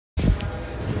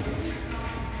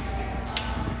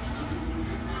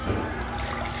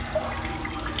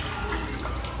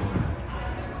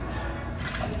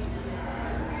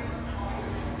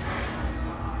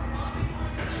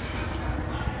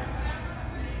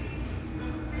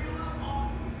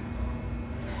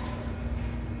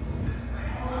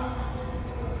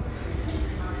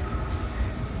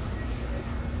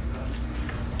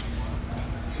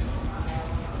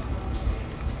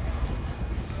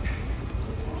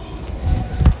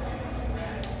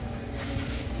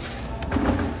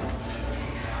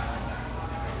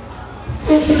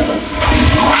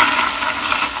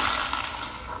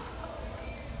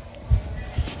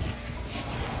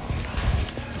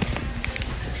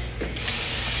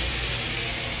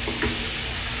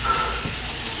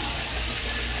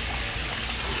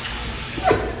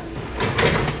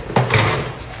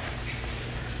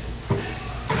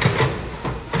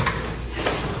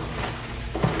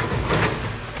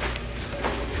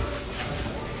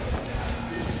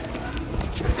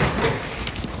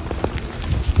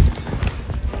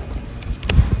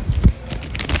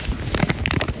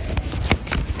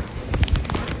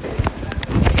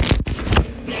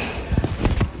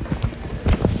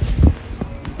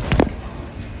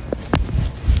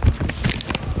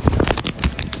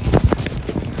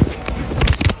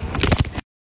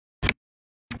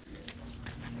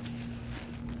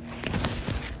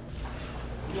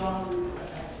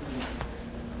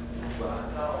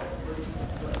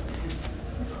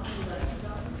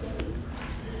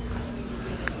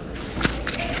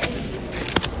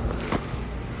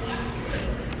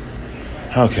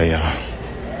Okay, y'all.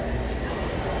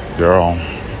 Girl.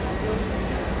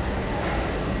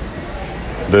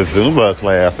 The Zumba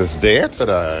class is there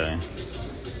today.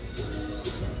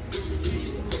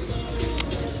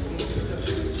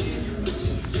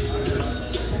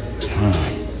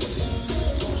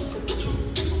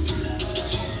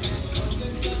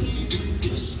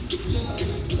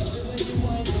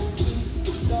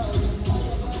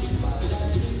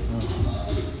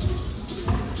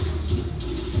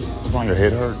 What's wrong? Your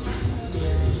head hurt?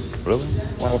 Really?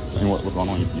 What's going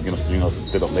on? You gonna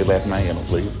sit up late last night and don't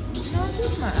sleep? No,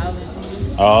 just my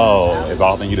allergies. Oh, it's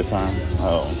bothering you this time?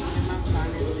 Oh.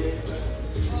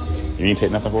 You didn't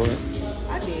take nothing for it?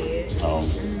 I did. Oh.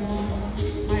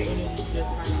 My energy just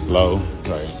kind of Low?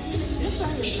 Right. this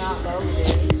one is not low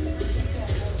yet.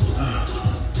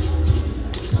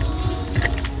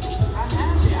 I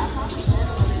have it. I found a shorter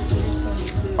one in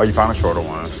 2022. Oh, you found a shorter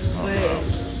one? But Oh,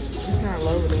 it's not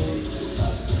loading.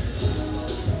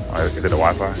 no. Is it the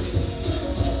Wi-Fi?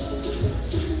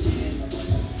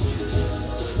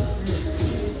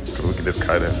 We can just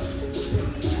cut it. Or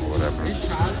whatever. It's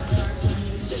probably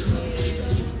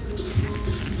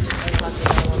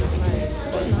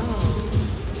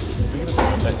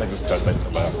Like just cut like the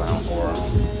last time, or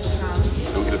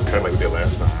we can just cut like we did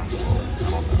last time. I don't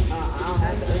know. I don't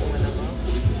have the other one no more.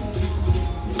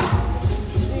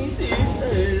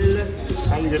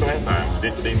 How you did last time?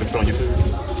 Didn't you put on YouTube?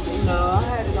 No, I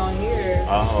had it on here.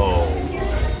 Oh.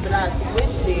 But I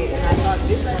switched it and I thought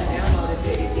this one downloaded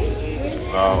it. It did.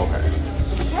 Oh, okay.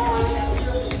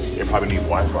 It probably needs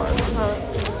Wi-Fi.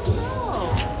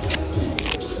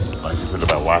 Like you put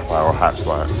about Wi-Fi or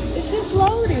hotspot. It's just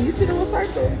loading. You see the little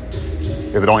circle?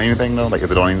 Is it on anything though? Like,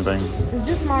 is it on anything? It's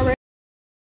just my regular.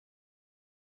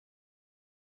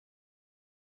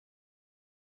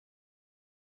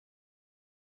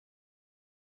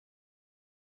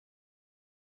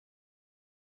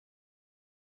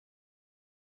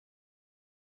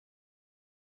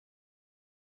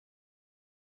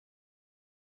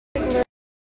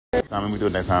 I mean, we do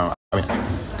it next time. I mean,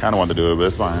 kind of want to do it, but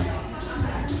it's fine.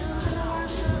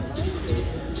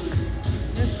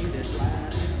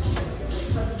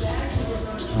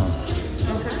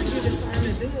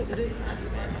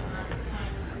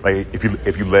 Like if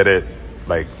you let it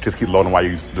like just keep loading while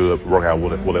you do the workout,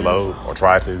 will it load or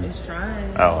try to? It's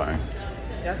trying. Oh, okay.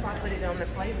 That's why I put it on the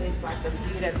playlist so I can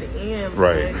see it at the end.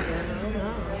 Right.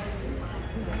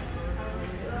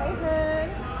 Hey,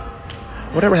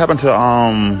 Whatever happened to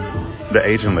the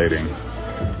Asian lady?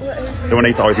 The one they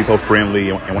used to always be so friendly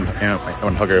and want to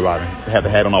hug everybody. They had the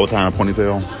hat on all the time,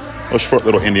 ponytail. A short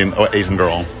little Indian or Asian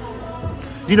girl.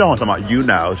 You know what I'm talking about. You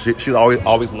know. She's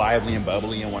always lively and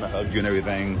bubbly and want to hug you and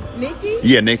everything. Nikki?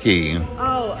 Yeah, Nikki.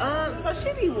 Oh, so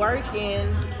she be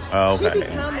working. Oh, okay. She be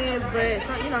coming,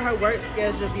 but you know her work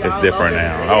schedule be It's all different over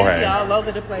now. Okay. Be all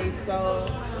over the place. So,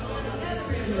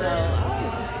 you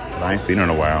know. I ain't seen her in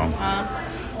a while.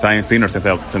 Huh? So I ain't seen her since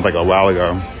like a while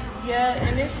ago. Yeah,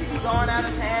 and then she be going out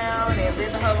of town and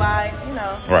living her life, you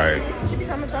know. Right. She be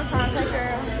coming sometimes, hey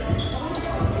girl.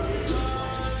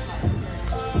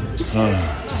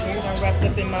 Here's I'm wrapped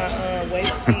up in my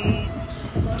waist beads.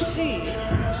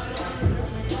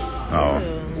 Oh.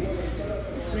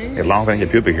 As long as I get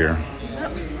pubic here.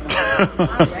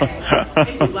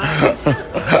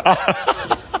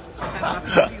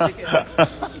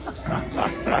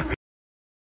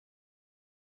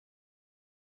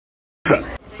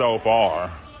 So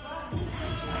far.